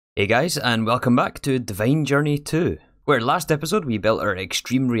Hey guys, and welcome back to Divine Journey 2, where last episode we built our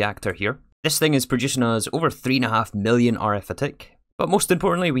extreme reactor here. This thing is producing us over 3.5 million RF a tick, but most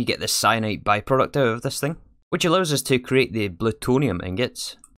importantly we get the cyanite byproduct out of this thing, which allows us to create the plutonium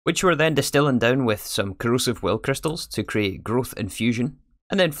ingots, which we're then distilling down with some corrosive will crystals to create growth and fusion,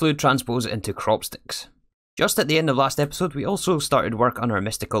 and then fluid transpose into crop sticks. Just at the end of last episode, we also started work on our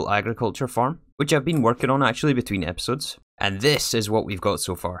mystical agriculture farm, which I've been working on actually between episodes, and this is what we've got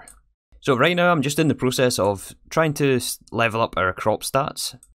so far. So right now I'm just in the process of trying to level up our crop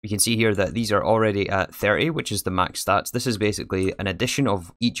stats. You can see here that these are already at 30, which is the max stats. This is basically an addition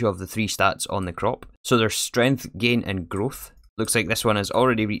of each of the 3 stats on the crop. So there's strength, gain and growth. Looks like this one has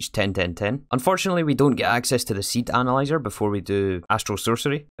already reached 10, 10, 10. Unfortunately, we don't get access to the seed analyzer before we do Astral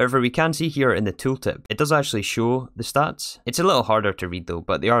Sorcery. However, we can see here in the tooltip, it does actually show the stats. It's a little harder to read though,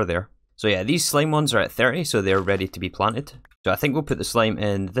 but they are there. So yeah, these slime ones are at 30, so they're ready to be planted. So I think we'll put the slime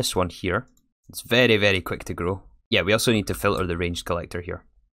in this one here. It's very, very quick to grow. Yeah, we also need to filter the ranged collector here.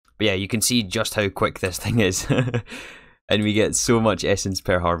 But yeah, you can see just how quick this thing is. And we get so much essence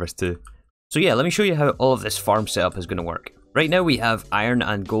per harvest too. So yeah, let me show you how all of this farm setup is going to work. Right now we have iron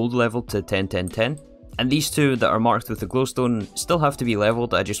and gold leveled to 10, 10, 10. And these two that are marked with the glowstone still have to be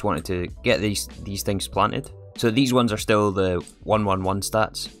leveled. I just wanted to get these things planted. So these ones are still the 111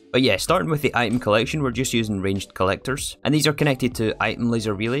 stats. But yeah, starting with the item collection, we're just using ranged collectors. And these are connected to item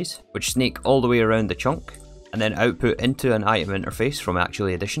laser relays, which snake all the way around the chunk, and then output into an item interface from actual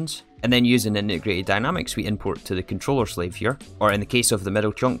additions. And then using integrated dynamics, we import to the controller slave here, or in the case of the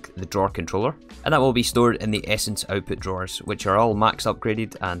middle chunk, the drawer controller. And that will be stored in the essence output drawers, which are all max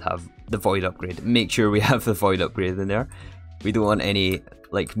upgraded and have the void upgrade. Make sure we have the void upgrade in there. We don't want any,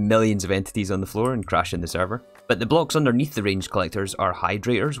 like, millions of entities on the floor and crashing the server. But the blocks underneath the ranged collectors are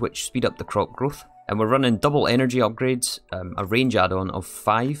hydrators, which speed up the crop growth. And we're running double energy upgrades, a range add-on of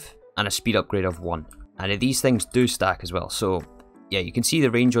 5, and a speed upgrade of 1. And these things do stack as well, so yeah, you can see the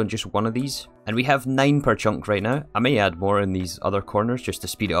range on just one of these. And we have 9 per chunk right now. I may add more in these other corners just to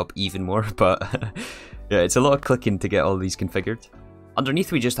speed it up even more, but yeah, it's a lot of clicking to get all these configured.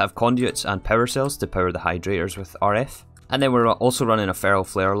 Underneath we just have conduits and power cells to power the hydrators with RF. And then we're also running a feral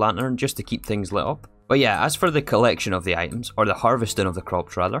flare lantern just to keep things lit up. But yeah, as for the collection of the items, or the harvesting of the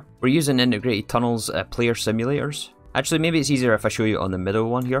crops rather, we're using integrated tunnels player simulators. Actually, maybe it's easier if I show you on the middle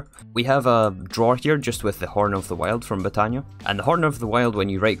one here. We have a drawer here just with the Horn of the Wild from Botania. And the Horn of the Wild, when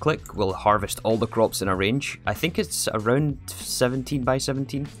you right click, will harvest all the crops in a range. I think it's around 17 by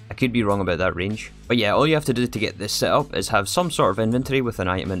 17. I could be wrong about that range. But yeah, all you have to do to get this set up is have some sort of inventory with an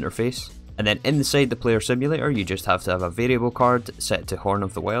item interface. And then inside the player simulator, you just have to have a variable card set to Horn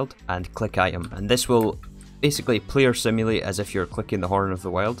of the Wild and click item. And this will basically player simulate as if you're clicking the Horn of the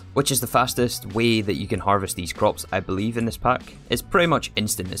Wild, which is the fastest way that you can harvest these crops, I believe, in this pack. It's pretty much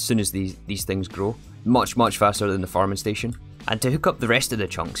instant as soon as these things grow. Much faster than the farming station. And to hook up the rest of the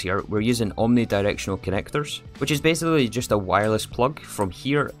chunks here, we're using omnidirectional connectors, which is basically just a wireless plug from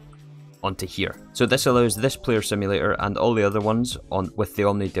here onto here. So this allows this player simulator and all the other ones with the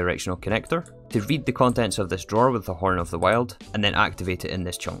omnidirectional connector to read the contents of this drawer with the Horn of the Wild and then activate it in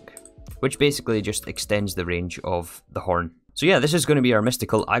this chunk, which basically just extends the range of the horn. So yeah, this is going to be our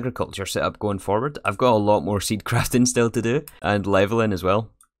mystical agriculture setup going forward. I've got a lot more seed crafting still to do, and leveling as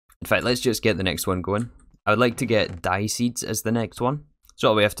well. In fact, let's just get the next one going. I would like to get dye seeds as the next one. So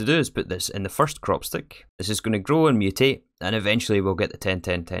all we have to do is put this in the first crop stick. This is going to grow and mutate, and eventually we'll get the 10,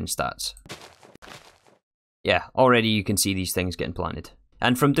 10, 10 stats. Yeah, already you can see these things getting planted.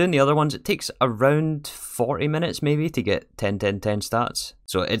 And from doing the other ones, it takes around 40 minutes maybe to get 10, 10, 10 stats.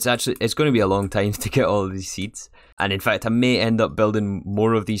 So it's going to be a long time to get all of these seeds. And in fact, I may end up building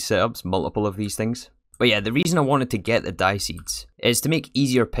more of these setups, multiple of these things. But yeah, the reason I wanted to get the dye seeds is to make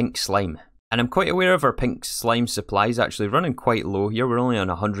easier pink slime. And I'm quite aware of our pink slime supplies actually running quite low here. We're only on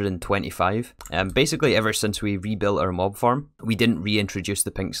 125. Basically ever since we rebuilt our mob farm, we didn't reintroduce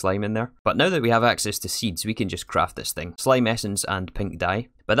the pink slime in there. But now that we have access to seeds, we can just craft this thing. Slime essence and pink dye.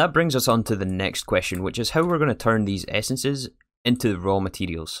 But that brings us on to the next question, which is how we're going to turn these essences into raw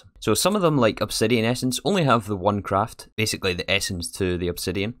materials. So some of them, like obsidian essence, only have the one craft, basically the essence to the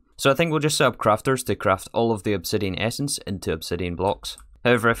obsidian. So I think we'll just set up crafters to craft all of the obsidian essence into obsidian blocks.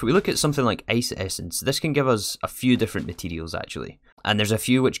 However, if we look at something like ice essence, this can give us a few different materials actually. And there's a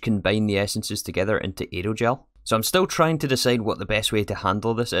few which combine the essences together into aerogel. So I'm still trying to decide what the best way to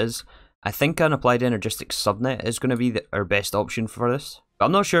handle this is. I think an Applied Energistics subnet is going to be our best option for this. But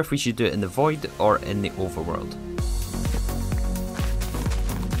I'm not sure if we should do it in the void or in the overworld.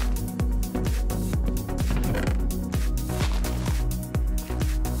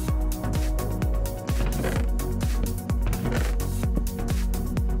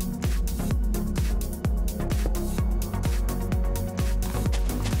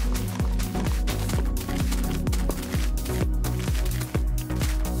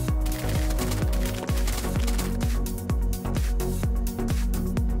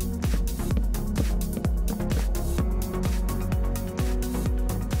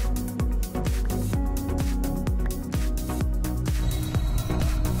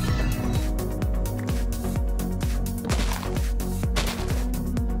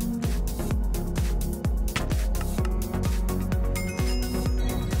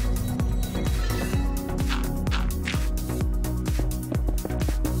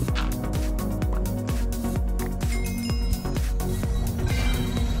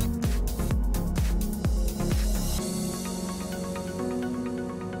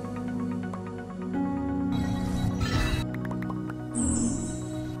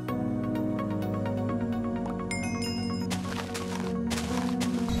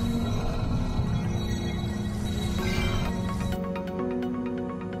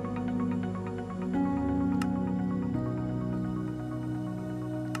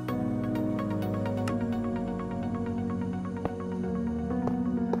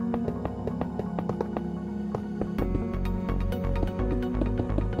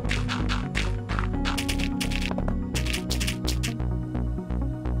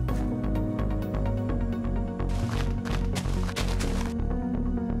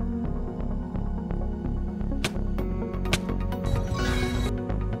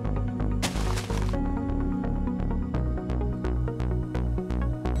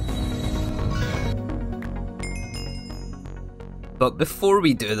 But before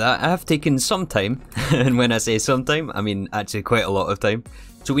we do that, I have taken some time, and when I say some time, I mean actually quite a lot of time.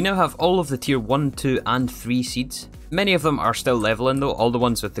 So we now have all of the tier 1, 2 and 3 seeds. Many of them are still leveling though. All the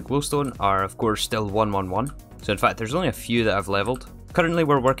ones with the glowstone are of course still 111. So in fact there's only a few that I've leveled. Currently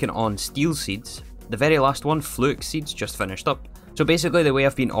we're working on steel seeds. The very last one, fluke seeds, just finished up. So basically the way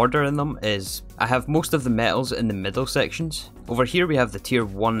I've been ordering them is I have most of the metals in the middle sections. Over here we have the tier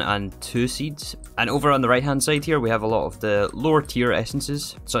 1 and 2 seeds, and over on the right hand side here we have a lot of the lower tier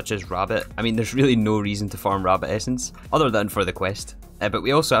essences such as rabbit. I mean there's really no reason to farm rabbit essence other than for the quest. But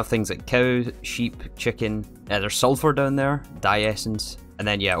we also have things like cow, sheep, chicken, there's sulfur down there, dye essence. And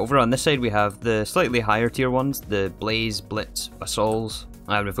then yeah, over on this side we have the slightly higher tier ones, the blaze, blitz, basols.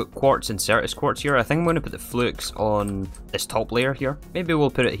 And we've got quartz and certus quartz here. I think I'm going to put the flukes on this top layer here. Maybe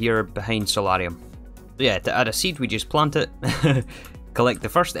we'll put it here behind solarium. So yeah, to add a seed we just plant it, collect the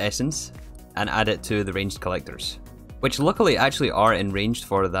first essence, and add it to the ranged collectors. Which luckily actually are enranged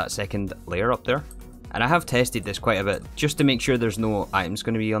for that second layer up there. And I have tested this quite a bit, just to make sure there's no items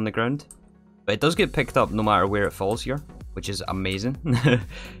going to be on the ground. But it does get picked up no matter where it falls here, which is amazing.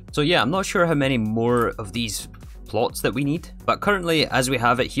 So yeah, I'm not sure how many more of these plots that we need, but currently as we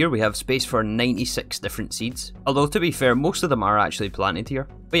have it here we have space for 96 different seeds, although to be fair most of them are actually planted here.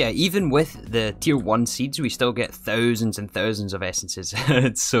 But yeah, even with the tier 1 seeds we still get thousands and thousands of essences.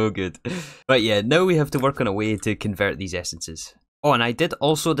 It's so good. But yeah, now we have to work on a way to convert these essences. Oh, and I did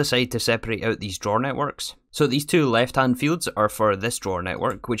also decide to separate out these drawer networks. So these two left hand fields are for this drawer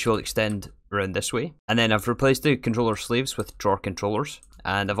network, which will extend around this way, and then I've replaced the controller slaves with drawer controllers,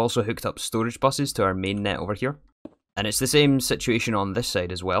 and I've also hooked up storage buses to our main net over here. And it's the same situation on this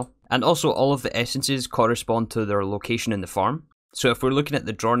side as well. And also all of the essences correspond to their location in the farm. So if we're looking at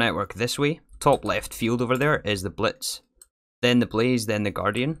the drawer network this way, top left field over there is the blitz, then the blaze, then the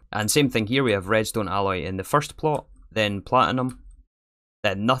guardian. And same thing here, we have redstone alloy in the first plot, then platinum,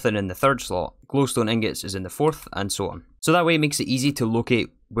 then nothing in the third slot, glowstone ingots is in the fourth, and so on. So that way it makes it easy to locate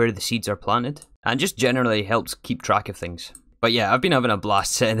where the seeds are planted, and just generally helps keep track of things. But yeah, I've been having a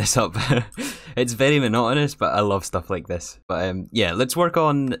blast setting this up. It's very monotonous, but I love stuff like this. But yeah, let's work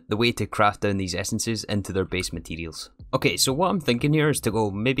on the way to craft down these essences into their base materials. Okay, so what I'm thinking here is to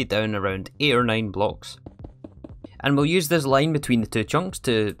go maybe down around 8 or 9 blocks. And we'll use this line between the two chunks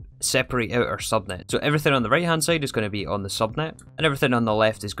to separate out our subnet. So everything on the right hand side is going to be on the subnet, and everything on the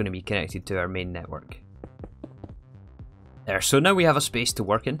left is going to be connected to our main network. There, so now we have a space to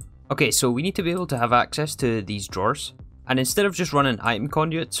work in. Okay, so we need to be able to have access to these drawers. And instead of just running item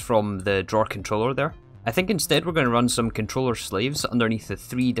conduits from the drawer controller there, I think instead we're going to run some controller slaves underneath the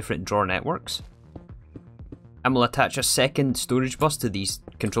 3 different drawer networks. And we'll attach a second storage bus to these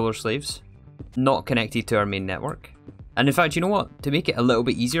controller slaves, not connected to our main network. And in fact, you know what? To make it a little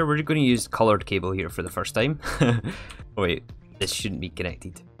bit easier, we're going to use colored cable here for the first time. Oh wait, this shouldn't be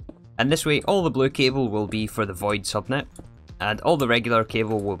connected. And this way, all the blue cable will be for the void subnet, and all the regular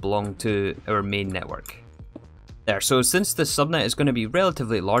cable will belong to our main network. There, so since the subnet is going to be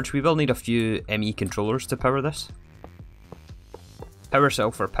relatively large, we will need a few ME controllers to power this. Power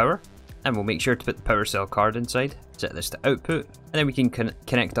cell for power, and we'll make sure to put the power cell card inside, set this to output, and then we can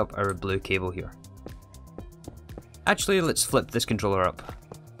connect up our blue cable here. Actually, let's flip this controller up.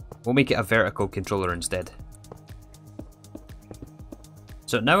 We'll make it a vertical controller instead.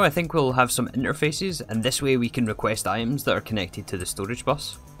 So now I think we'll have some interfaces, and this way we can request items that are connected to the storage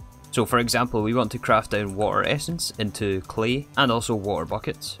bus. So for example, we want to craft down water essence into clay and also water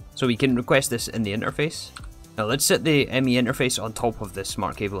buckets. So we can request this in the interface. Now let's set the ME interface on top of this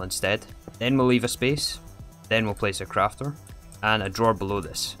smart cable instead. Then we'll leave a space. Then we'll place a crafter and a drawer below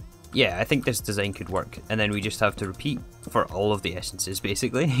this. Yeah, I think this design could work. And then we just have to repeat for all of the essences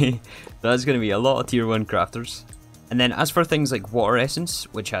basically. That's going to be a lot of tier 1 crafters. And then as for things like water essence,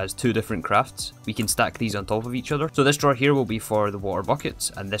 which has 2 different crafts, we can stack these on top of each other. So this drawer here will be for the water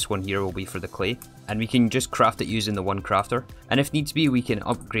buckets, and this one here will be for the clay. And we can just craft it using the one crafter. And if needs be, we can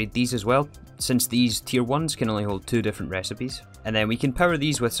upgrade these as well, since these tier 1s can only hold 2 different recipes. And then we can power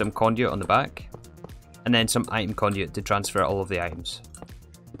these with some conduit on the back, and then some item conduit to transfer all of the items.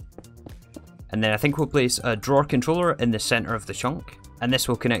 And then I think we'll place a drawer controller in the center of the chunk, and this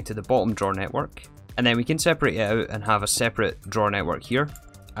will connect to the bottom drawer network. And then we can separate it out and have a separate drawer network here,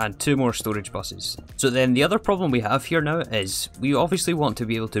 and 2 more storage buses. So then the other problem we have here now is we obviously want to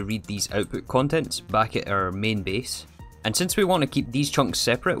be able to read these output contents back at our main base. And since we want to keep these chunks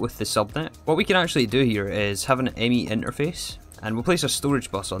separate with the subnet, what we can actually do here is have an ME interface, and we'll place a storage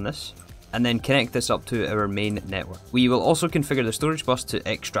bus on this. and then connect this up to our main network. We will also configure the storage bus to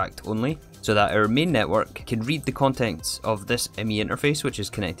extract only, so that our main network can read the contents of this ME interface, which is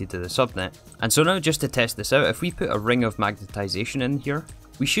connected to the subnet. And so now, just to test this out, if we put a ring of magnetization in here,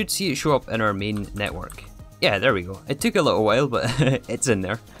 we should see it show up in our main network. Yeah, there we go. It took a little while, but it's in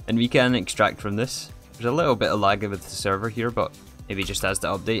there, and we can extract from this. There's a little bit of lag with the server here, but maybe just has to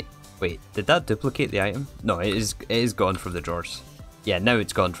update. Wait, did that duplicate the item? No, it is gone from the drawers. Yeah, now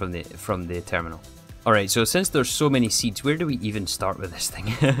it's gone from the terminal. Alright, so since there's so many seeds, where do we even start with this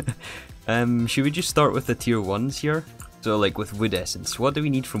thing? Should we just start with the tier 1s here? So like with wood essence, what do we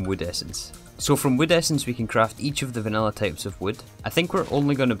need from wood essence? So from wood essence we can craft each of the vanilla types of wood. I think we're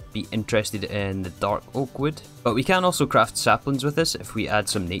only going to be interested in the dark oak wood, but we can also craft saplings with this if we add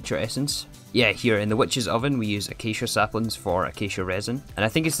some nature essence. Yeah, here in the witch's oven we use acacia saplings for acacia resin, and I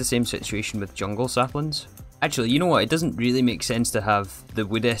think it's the same situation with jungle saplings. Actually, you know what, it doesn't really make sense to have the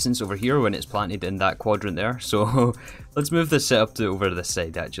wood essence over here when it's planted in that quadrant there, so let's move this setup to over this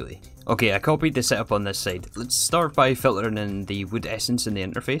side actually. Okay, I copied the setup on this side. Let's start by filtering in the wood essence in the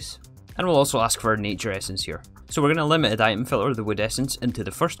interface, and we'll also ask for nature essence here. So we're going to limited item filter the wood essence into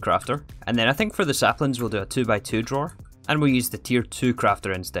the first crafter, and then I think for the saplings we'll do a 2x2 drawer, and we'll use the tier 2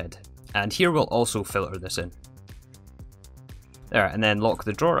 crafter instead. And here we'll also filter this in. There, and then lock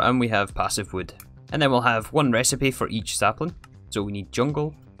the drawer, and we have passive wood. And then we'll have one recipe for each sapling. So we need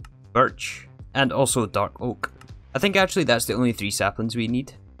jungle, birch, and also dark oak. I think actually that's the only 3 saplings we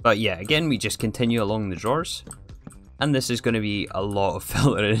need. But yeah, again, we just continue along the drawers. And this is going to be a lot of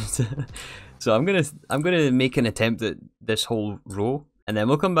filtering. So I'm gonna make an attempt at this whole row, and then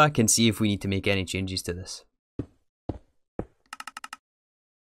we'll come back and see if we need to make any changes to this.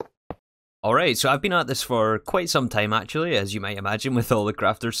 Alright, so I've been at this for quite some time actually, as you might imagine with all the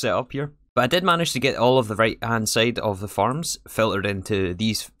crafters set up here. But I did manage to get all of the right hand side of the farms filtered into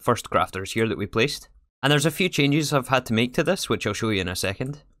these first crafters here that we placed. And there's a few changes I've had to make to this, which I'll show you in a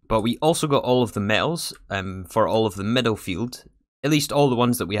second. But we also got all of the metals for all of the middle field, at least all the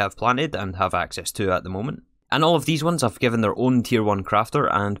ones that we have planted and have access to at the moment. And all of these ones I've given their own tier 1 crafter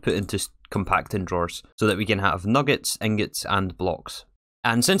and put into compacting drawers, so that we can have nuggets, ingots and blocks.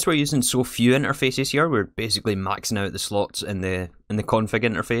 And since we're using so few interfaces here, we're basically maxing out the slots in the config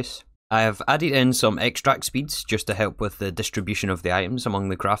interface. I have added in some extract speeds just to help with the distribution of the items among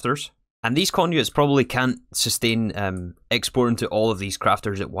the crafters. And these conduits probably can't sustain exporting to all of these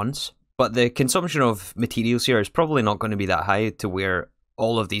crafters at once, but the consumption of materials here is probably not going to be that high to where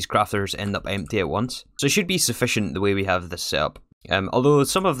all of these crafters end up empty at once. So it should be sufficient the way we have this set up. Although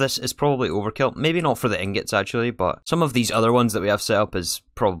some of this is probably overkill, maybe not for the ingots actually, but some of these other ones that we have set up is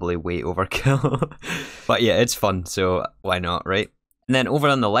probably way overkill. But yeah, it's fun, so why not, right? And then over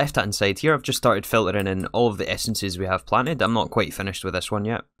on the left hand side here, I've just started filtering in all of the essences we have planted. I'm not quite finished with this one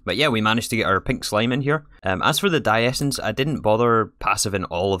yet. But yeah, we managed to get our pink slime in here. As for the dye essence, I didn't bother passiving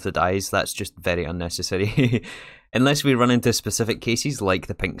all of the dyes. That's just very unnecessary. Unless we run into specific cases like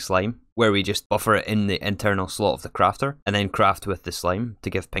the pink slime, where we just buffer it in the internal slot of the crafter, and then craft with the slime to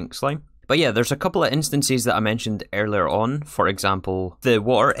give pink slime. But yeah, there's a couple of instances that I mentioned earlier on. For example, the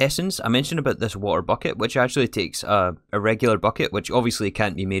water essence. I mentioned about this water bucket, which actually takes a regular bucket, which obviously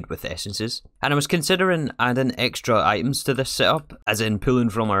can't be made with essences. And I was considering adding extra items to this setup, as in pulling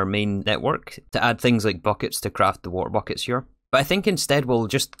from our main network, to add things like buckets to craft the water buckets here. But I think instead we'll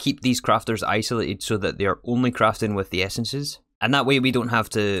just keep these crafters isolated so that they're only crafting with the essences. And that way we don't have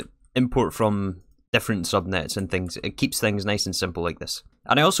to import from different subnets and things. It keeps things nice and simple like this.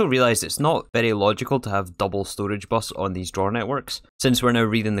 And I also realised it's not very logical to have double storage bus on these drawer networks, since we're now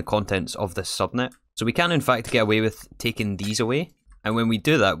reading the contents of this subnet. So we can in fact get away with taking these away. And when we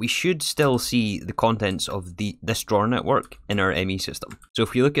do that, we should still see the contents of this drawer network in our ME system. So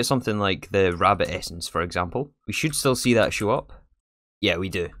if we look at something like the rabbit essence, for example, we should still see that show up. Yeah, we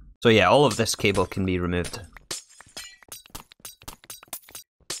do. So yeah, all of this cable can be removed.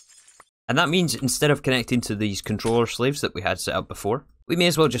 And that means instead of connecting to these controller slaves that we had set up before, we may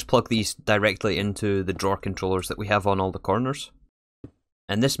as well just plug these directly into the drawer controllers that we have on all the corners.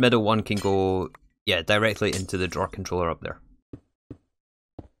 And this middle one can go, yeah, directly into the drawer controller up there.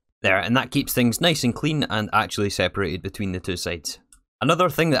 There, and that keeps things nice and clean and actually separated between the two sides. Another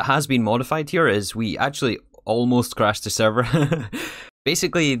thing that has been modified here is we actually almost crashed the server.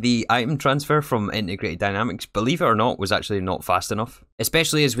 Basically, the item transfer from Integrated Dynamics, believe it or not, was actually not fast enough.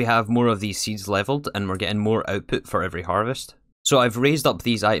 Especially as we have more of these seeds leveled and we're getting more output for every harvest. So I've raised up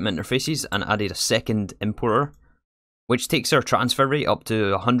these item interfaces and added a second importer, which takes our transfer rate up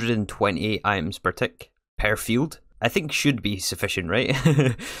to 128 items per tick per field. I think should be sufficient, right?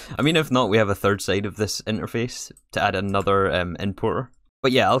 I mean, if not, we have a third side of this interface to add another importer.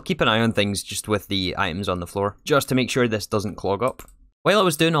 But yeah, I'll keep an eye on things just with the items on the floor, just to make sure this doesn't clog up. While I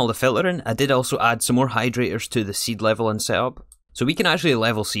was doing all the filtering, I did also add some more hydrators to the seed level and setup. So we can actually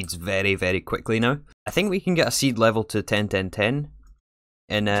level seeds very, very quickly now. I think we can get a seed level to 10, 10, 10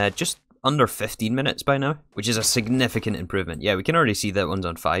 in just under 15 minutes by now, which is a significant improvement. Yeah, we can already see that one's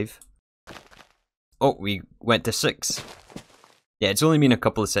on 5. Oh, we went to 6. Yeah, it's only been a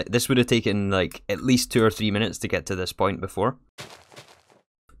couple of seconds. This would have taken like at least 2 or 3 minutes to get to this point before.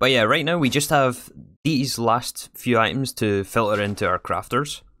 But yeah, right now we just have these last few items to filter into our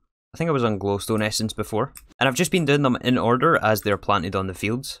crafters. I think I was on glowstone essence before. And I've just been doing them in order as they're planted on the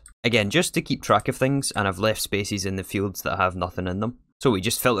fields. Again, just to keep track of things, and I've left spaces in the fields that have nothing in them. So we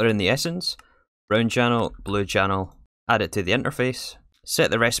just filter in the essence, brown channel, blue channel, add it to the interface, set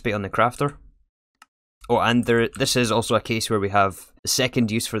the recipe on the crafter. Oh, and this is also a case where we have a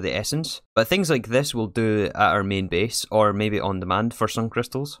second use for the essence, but things like this we'll do at our main base, or maybe on demand for sun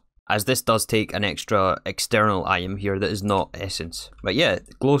crystals, as this does take an extra external item here that is not essence. But yeah,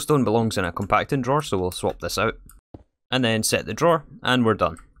 glowstone belongs in a compacting drawer, so we'll swap this out. And then set the drawer, and we're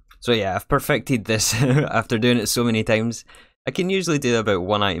done. So yeah, I've perfected this after doing it so many times. I can usually do about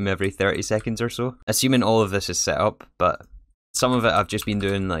one item every 30 seconds or so, assuming all of this is set up, but some of it I've just been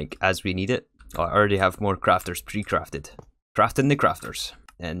doing like as we need it. I already have more crafters pre-crafted. Crafting the crafters.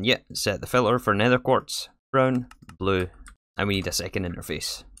 And yeah, set the filter for nether quartz, brown, blue, and we need a second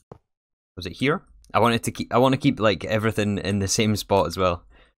interface. Was it here? I want to keep like everything in the same spot as well.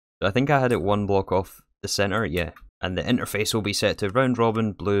 So I think I had it one block off the center, yeah. And the interface will be set to round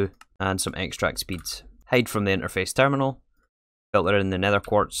robin, blue, and some extract speeds. Hide from the interface terminal, filter in the nether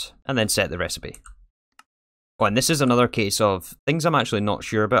quartz, and then set the recipe. Oh, and this is another case of things I'm actually not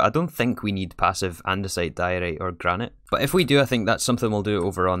sure about. I don't think we need passive andesite, diorite, or granite. But if we do, I think that's something we'll do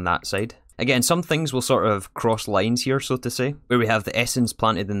over on that side. Again, some things will sort of cross lines here, so to say, where we have the essence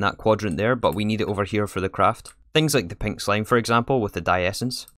planted in that quadrant there, but we need it over here for the craft. Things like the pink slime, for example, with the dye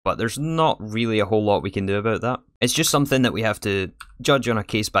essence. But there's not really a whole lot we can do about that. It's just something that we have to judge on a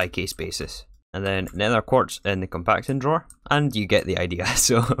case-by-case basis. And then nether quartz in the compacting drawer, and you get the idea.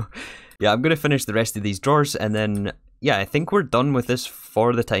 So yeah, I'm going to finish the rest of these drawers, and then yeah, I think we're done with this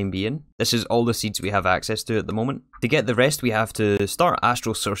for the time being. This is all the seeds we have access to at the moment. To get the rest, we have to start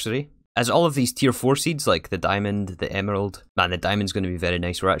Astral Sorcery. As all of these tier 4 seeds, like the diamond, the emerald, man, the diamond's going to be very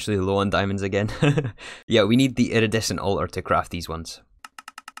nice. We're actually low on diamonds again. Yeah, we need the iridescent altar to craft these ones.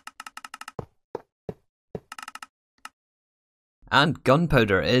 And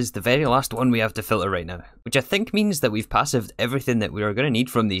gunpowder is the very last one we have to filter right now, which I think means that we've passived everything that we are going to need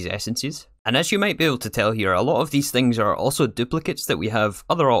from these essences. And as you might be able to tell here, a lot of these things are also duplicates that we have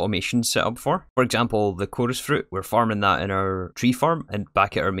other automations set up for. For example, the chorus fruit, we're farming that in our tree farm and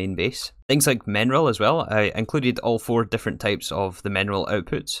back at our main base. Things like mineral as well, I included all 4 different types of the mineral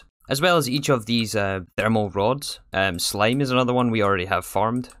outputs, as well as each of these thermal rods. Slime is another one we already have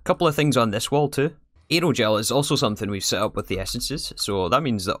farmed. A couple of things on this wall too. Aerogel is also something we've set up with the essences, so that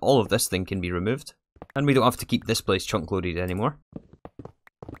means that all of this thing can be removed, and we don't have to keep this place chunk loaded anymore.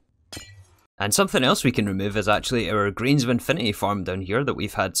 And something else we can remove is actually our Grains of Infinity farm down here that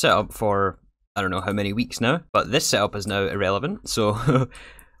we've had set up for I don't know how many weeks now, but this setup is now irrelevant, so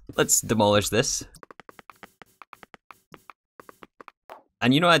let's demolish this.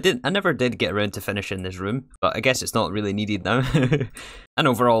 And you know, I never did get around to finishing this room, but I guess it's not really needed now. And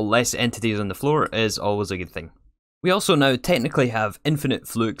overall, less entities on the floor is always a good thing. We also now technically have infinite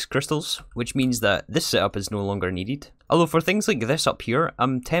flux crystals, which means that this setup is no longer needed. Although for things like this up here,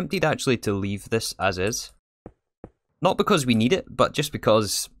 I'm tempted actually to leave this as is. Not because we need it, but just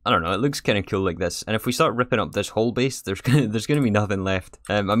because, I don't know, it looks kind of cool like this. And if we start ripping up this whole base, there's gonna be nothing left.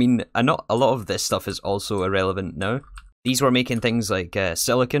 I mean, a lot of this stuff is also irrelevant now. These were making things like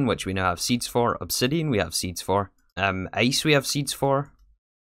silicon, which we now have seeds for, obsidian we have seeds for, ice we have seeds for,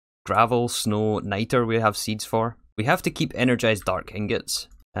 gravel, snow, niter we have seeds for. We have to keep energized dark ingots,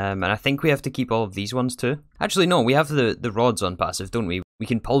 and I think we have to keep all of these ones too. Actually no, we have the rods on passive, don't we? We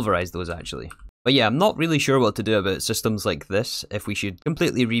can pulverize those actually. But yeah, I'm not really sure what to do about systems like this, if we should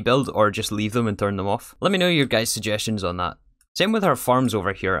completely rebuild or just leave them and turn them off. Let me know your guys' suggestions on that. Same with our farms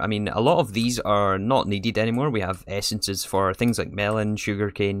over here. I mean, a lot of these are not needed anymore. We have essences for things like melon,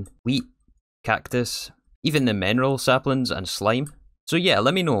 sugarcane, wheat, cactus, even the mineral saplings and slime. So yeah,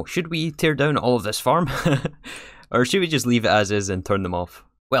 let me know, should we tear down all of this farm? Or should we just leave it as is and turn them off?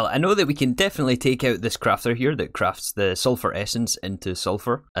 Well, I know that we can definitely take out this crafter here that crafts the sulfur essence into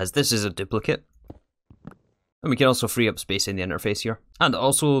sulfur, as this is a duplicate. And we can also free up space in the interface here. And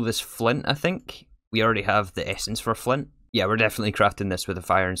also this flint, I think. We already have the essence for flint. Yeah, we're definitely crafting this with a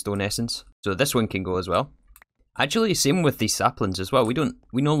fire and stone essence. So this one can go as well. Actually, same with these saplings as well.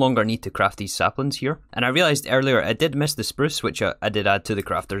 We no longer need to craft these saplings here. And I realised earlier I did miss the spruce, which I did add to the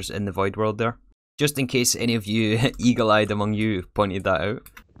crafters in the void world there. Just in case any of you eagle-eyed among you pointed that out.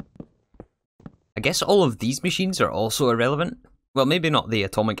 I guess all of these machines are also irrelevant. Well, maybe not the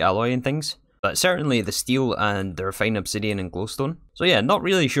atomic alloy and things, but certainly the steel and the refined obsidian and glowstone. So yeah, not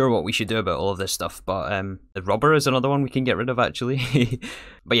really sure what we should do about all of this stuff, but the rubber is another one we can get rid of actually.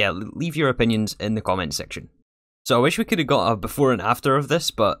 But yeah, leave your opinions in the comment section. So I wish we could have got a before and after of this,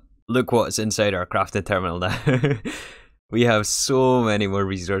 but look what's inside our crafting terminal now. We have so many more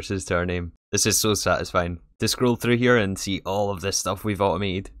resources to our name. This is so satisfying to scroll through here and see all of this stuff we've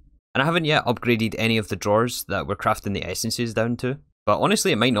automated. And I haven't yet upgraded any of the drawers that we're crafting the essences down to. But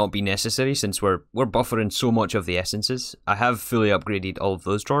honestly, it might not be necessary since we're buffering so much of the essences. I have fully upgraded all of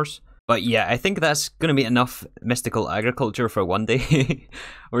those drawers. But yeah, I think that's going to be enough mystical agriculture for one day.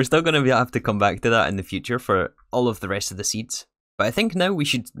 We're still going to have to come back to that in the future for all of the rest of the seeds. But I think now we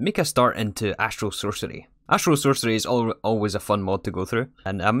should make a start into Astral Sorcery. Astral Sorcery is always a fun mod to go through,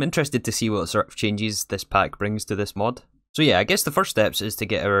 and I'm interested to see what sort of changes this pack brings to this mod. So yeah, I guess the first steps is to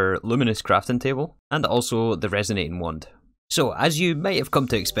get our luminous crafting table, and also the resonating wand. So as you might have come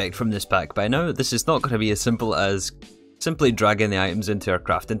to expect from this pack by now, this is not going to be as simple as simply dragging the items into our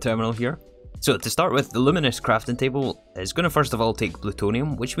crafting terminal here. So to start with, the luminous crafting table is going to first of all take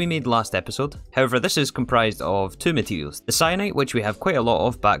plutonium, which we made last episode. However, this is comprised of two materials, the cyanite, which we have quite a lot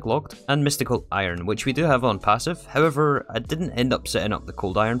of backlogged, and mystical iron, which we do have on passive. However, I didn't end up setting up the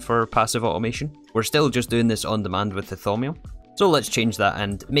cold iron for passive automation. We're still just doing this on demand with the thaumium. So let's change that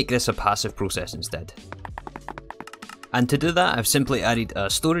and make this a passive process instead. And to do that, I've simply added a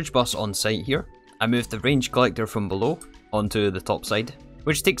storage bus on site here. I moved the range collector from below onto the top side,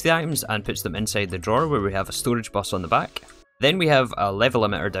 which takes the items and puts them inside the drawer where we have a storage bus on the back. Then we have a level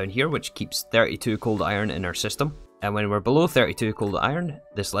emitter down here which keeps 32 cold iron in our system. And when we're below 32 cold iron,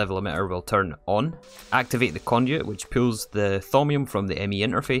 this level emitter will turn on, activate the conduit which pulls the thaumium from the ME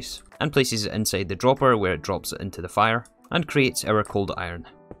interface and places it inside the dropper where it drops it into the fire and creates our cold iron.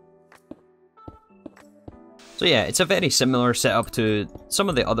 So yeah, it's a very similar setup to some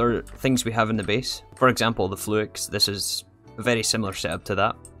of the other things we have in the base. For example, the Fluix, this is a very similar setup to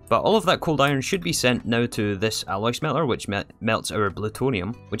that. But all of that cold iron should be sent now to this alloy smelter, which melts our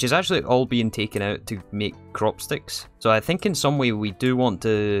plutonium, which is actually all being taken out to make crop sticks. So I think in some way we do want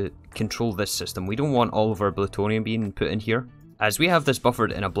to control this system. We don't want all of our plutonium being put in here, as we have this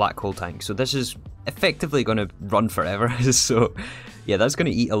buffered in a black hole tank. So this is effectively going to run forever. So yeah, that's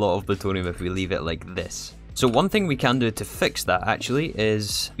going to eat a lot of plutonium if we leave it like this. So one thing we can do to fix that actually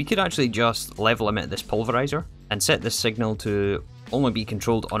is we could actually just level emit this pulverizer and set this signal to only be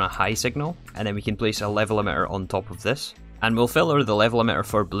controlled on a high signal, and then we can place a level emitter on top of this. And we'll filter the level emitter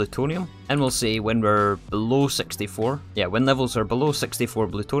for plutonium, and we'll say when we're below 64, yeah, when levels are below 64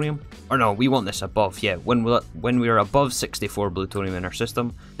 plutonium, or no, we want this above, yeah, when we're above 64 plutonium in our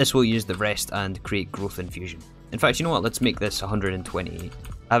system, this will use the rest and create growth infusion. In fact, you know what, let's make this 128.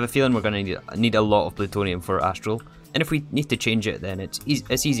 I have a feeling we're going to need a lot of plutonium for Astral, and if we need to change it, then it's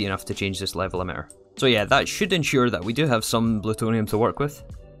easy enough to change this level emitter. So yeah, that should ensure that we do have some plutonium to work with.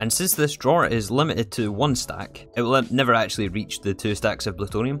 And since this drawer is limited to 1 stack, it will never actually reach the 2 stacks of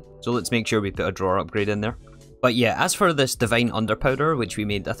plutonium, so let's make sure we put a drawer upgrade in there. But yeah, as for this divine underpowder, which we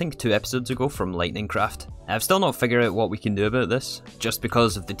made I think 2 episodes ago from Lightning Craft, I've still not figured out what we can do about this, just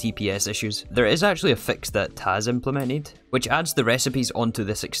because of the TPS issues. There is actually a fix that Taz implemented, which adds the recipes onto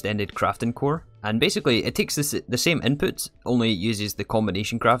this extended crafting core, and basically it takes the same inputs, only it uses the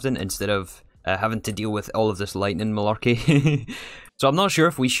combination crafting instead of having to deal with all of this lightning malarkey. So I'm not sure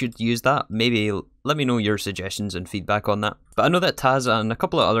if we should use that. Maybe let me know your suggestions and feedback on that. But I know that Taz and a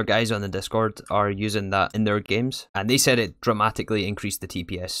couple of other guys on the Discord are using that in their games, and they said it dramatically increased the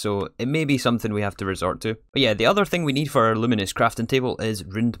TPS, so it may be something we have to resort to. But yeah, the other thing we need for our luminous crafting table is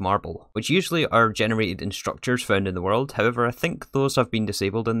runed marble, which usually are generated in structures found in the world. However, I think those have been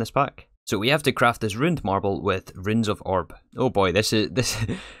disabled in this pack. So we have to craft this runed marble with runes of orb. Oh boy, this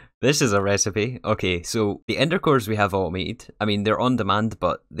is a recipe. Okay, so the ender cores we have automated. I mean, they're on demand,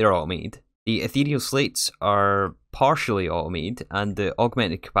 but they're automated. The ethereal slates are partially automated, and the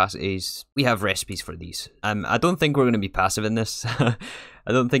augmented capacities, we have recipes for these. I don't think we're going to be passive in this. I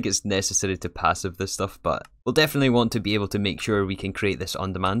don't think it's necessary to passive this stuff, but we'll definitely want to be able to make sure we can create this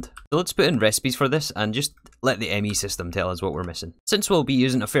on demand. So let's put in recipes for this and just let the ME system tell us what we're missing. Since we'll be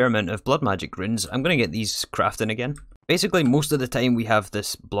using a fair amount of blood magic runes, I'm going to get these crafting again. Basically, most of the time we have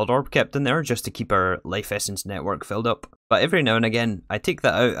this blood orb kept in there just to keep our life essence network filled up. But every now and again, I take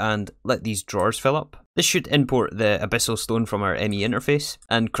that out and let these drawers fill up. This should import the abyssal stone from our ME interface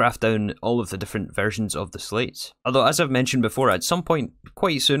and craft down all of the different versions of the slates. Although, as I've mentioned before, at some point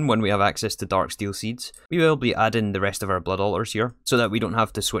quite soon when we have access to dark steel seeds, we will be adding the rest of our blood altars here so that we don't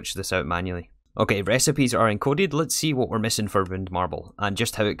have to switch this out manually. Okay, recipes are encoded. Let's see what we're missing for ruined marble and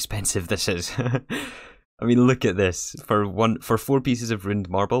just how expensive this is. I mean, look at this. For 4 pieces of ruined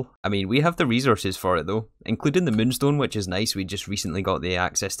marble. I mean, we have the resources for it though, including the moonstone, which is nice. We just recently got the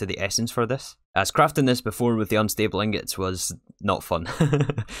access to the essence for this. As crafting this before with the unstable ingots was not fun. So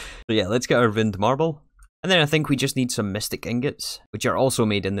yeah, let's get our ruined marble. And then I think we just need some mystic ingots, which are also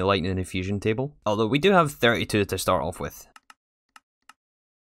made in the lightning infusion table. Although we do have 32 to start off with.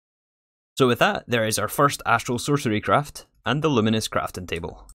 So with that, there is our first Astral Sorcery craft and the luminous crafting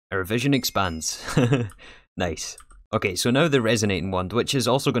table. Our vision expands. Nice. Okay, so now the resonating wand, which is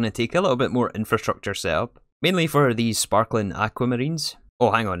also going to take a little bit more infrastructure setup, mainly for these sparkling aquamarines.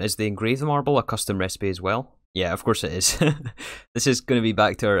 Oh, hang on, is the engraved marble a custom recipe as well? Yeah, of course it is. This is going to be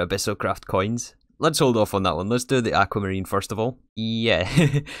back to our abyssal craft coins. Let's hold off on that one. Let's do the aquamarine first of all. Yeah,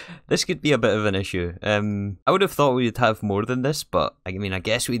 this could be a bit of an issue. I would have thought we would have more than this, but I mean, I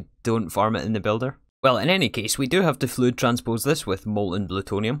guess we don't farm it in the builder. Well, in any case, we do have to fluid transpose this with molten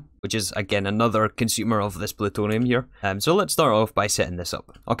plutonium, which is, again, another consumer of this plutonium here. So let's start off by setting this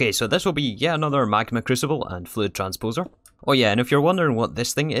up. Okay, so this will be yet another magma crucible and fluid transposer. Oh yeah, and if you're wondering what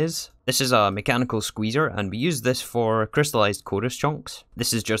this thing is, this is a mechanical squeezer, and we use this for crystallized chorus chunks.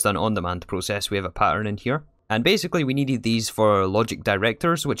 This is just an on-demand process. We have a pattern in here. And basically we needed these for logic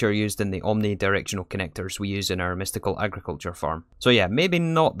directors, which are used in the omnidirectional connectors we use in our mystical agriculture farm. So yeah, maybe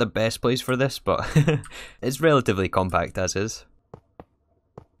not the best place for this, but it's relatively compact as is.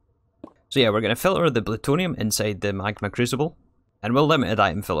 So yeah, we're going to filter the plutonium inside the magma crucible, and we'll limited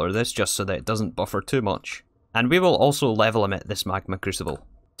item filter this just so that it doesn't buffer too much. And we will also level limit this magma crucible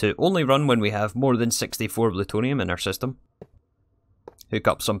to only run when we have more than 64 plutonium in our system. Hook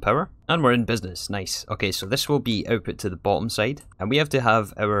up some power, and we're in business. Nice. Okay, so this will be output to the bottom side, and we have to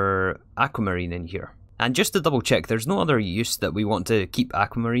have our aquamarine in here. And just to double check, there's no other use that we want to keep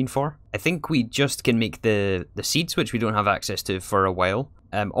aquamarine for. I think we just can make the seeds, which we don't have access to for a while,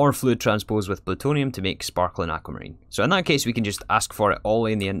 or fluid transpose with plutonium to make sparkling aquamarine. So in that case, we can just ask for it all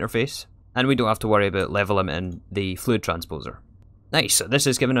in the interface, and we don't have to worry about level limiting the fluid transposer. Nice, so this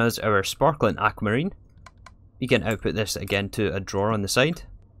is giving us our sparkling aquamarine. We can output this again to a drawer on the side,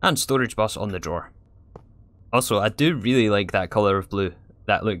 and storage bus on the drawer. Also, I do really like that colour of blue.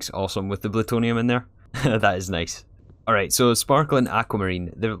 That looks awesome with the plutonium in there. That is nice. Alright, so sparkling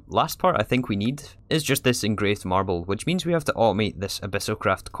aquamarine. The last part I think we need is just this engraved marble, which means we have to automate this abyssal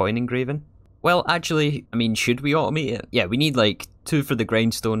craft coin engraving. Well, actually, I mean, should we automate it? Yeah, we need like 2 for the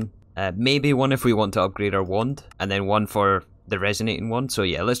grindstone, maybe 1 if we want to upgrade our wand, and then 1 for the resonating one. So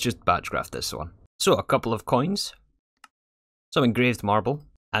yeah, let's just batch craft this one. So a couple of coins, some engraved marble,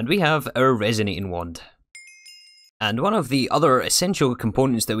 and we have our resonating wand. And one of the other essential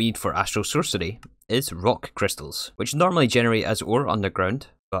components that we need for Astral Sorcery is rock crystals, which normally generate as ore underground,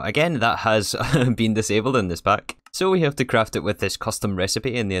 but again that has been disabled in this pack. So we have to craft it with this custom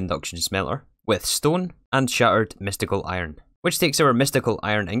recipe in the induction smelter, with stone and shattered mystical iron, which takes our mystical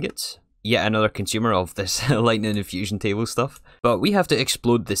iron ingots. Yet another consumer of this lightning infusion table stuff. But we have to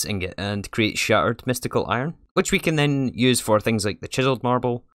explode this ingot and create shattered mystical iron, which we can then use for things like the chiseled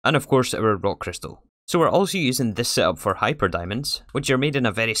marble, and of course our rock crystal. So we're also using this setup for hyper diamonds, which are made in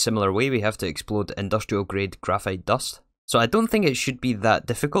a very similar way. We have to explode industrial grade graphite dust. So I don't think it should be that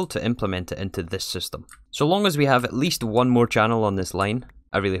difficult to implement it into this system. So long as we have at least 1 more channel on this line.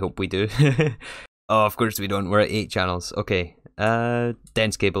 I really hope we do. Oh, of course we don't, we're at 8 channels, okay.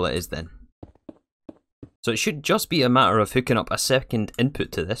 Dense cable it is then. So it should just be a matter of hooking up a second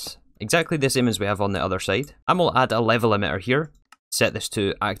input to this, exactly the same as we have on the other side, and we'll add a level emitter here, set this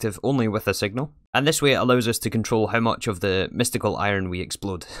to active only with a signal, and this way it allows us to control how much of the mystical iron we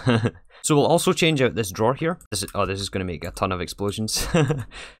explode. So we'll also change out this drawer here. This is going to make a ton of explosions.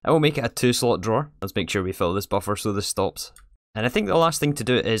 I will make it a 2-slot drawer. Let's make sure we fill this buffer so this stops. And I think the last thing to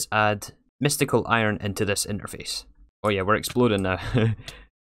do is add mystical iron into this interface. Oh yeah, we're exploding now.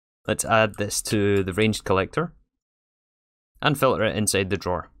 Let's add this to the ranged collector and filter it inside the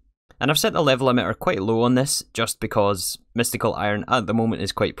drawer. And I've set the level emitter quite low on this just because mystical iron at the moment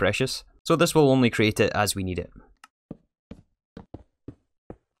is quite precious. So this will only create it as we need it.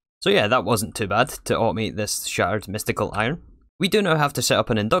 So yeah, that wasn't too bad to automate this shattered mystical iron. We do now have to set up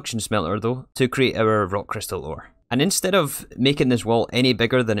an induction smelter though to create our rock crystal ore. And instead of making this wall any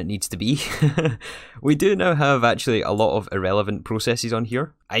bigger than it needs to be, we do now have actually a lot of irrelevant processes on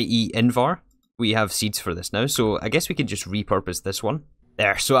here, i.e. invar. We have seeds for this now, so I guess we could just repurpose this one.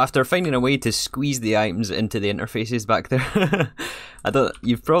 There, so after finding a way to squeeze the items into the interfaces back there,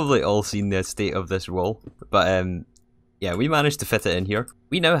 you've probably all seen the state of this wall, but yeah, we managed to fit it in here.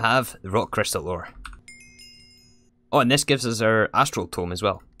 We now have the rock crystal ore. Oh, and this gives us our astral tome as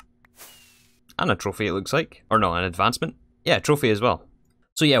well. And a trophy, it looks like. Or no, an advancement. Yeah, a trophy as well.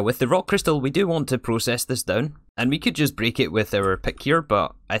 So yeah, with the rock crystal, we do want to process this down. And we could just break it with our pick here,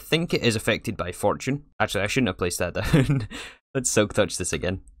 but I think it is affected by fortune. Actually, I shouldn't have placed that down. Let's silk touch this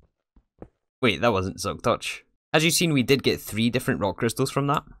again. Wait, that wasn't silk touch. As you've seen, we did get 3 different rock crystals from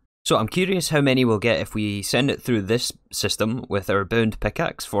that. So I'm curious how many we'll get if we send it through this system with our bound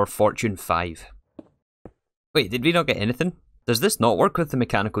pickaxe for fortune 5. Wait, did we not get anything? Does this not work with the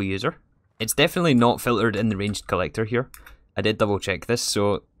mechanical user? It's definitely not filtered in the ranged collector here. I did double check this,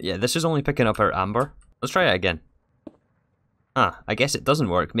 so yeah, this is only picking up our amber. Let's try it again. Ah, I guess it doesn't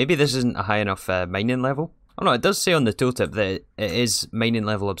work. Maybe this isn't a high enough mining level. Oh no, it does say on the tooltip that it is mining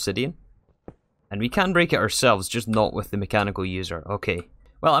level obsidian. And we can break it ourselves, just not with the mechanical user. Okay.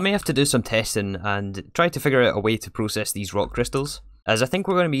 Well, I may have to do some testing and try to figure out a way to process these rock crystals, as I think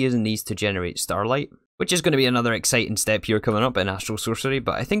we're going to be using these to generate starlight, which is going to be another exciting step here coming up in Astral Sorcery,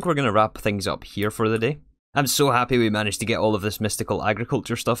 but I think we're going to wrap things up here for the day. I'm so happy we managed to get all of this mystical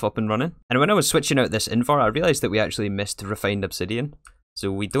agriculture stuff up and running. And when I was switching out this invar, I realised that we actually missed refined obsidian.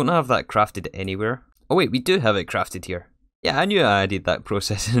 So we don't have that crafted anywhere. Oh wait, we do have it crafted here. Yeah, I knew I added that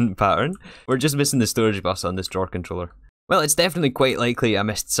processing pattern. We're just missing the storage bus on this drawer controller. Well, it's definitely quite likely I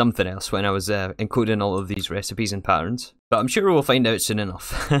missed something else when I was encoding all of these recipes and patterns. But I'm sure we'll find out soon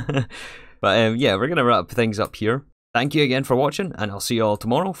enough. But yeah, we're going to wrap things up here. Thank you again for watching, and I'll see you all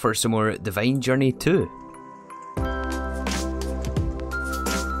tomorrow for some more Divine Journey 2.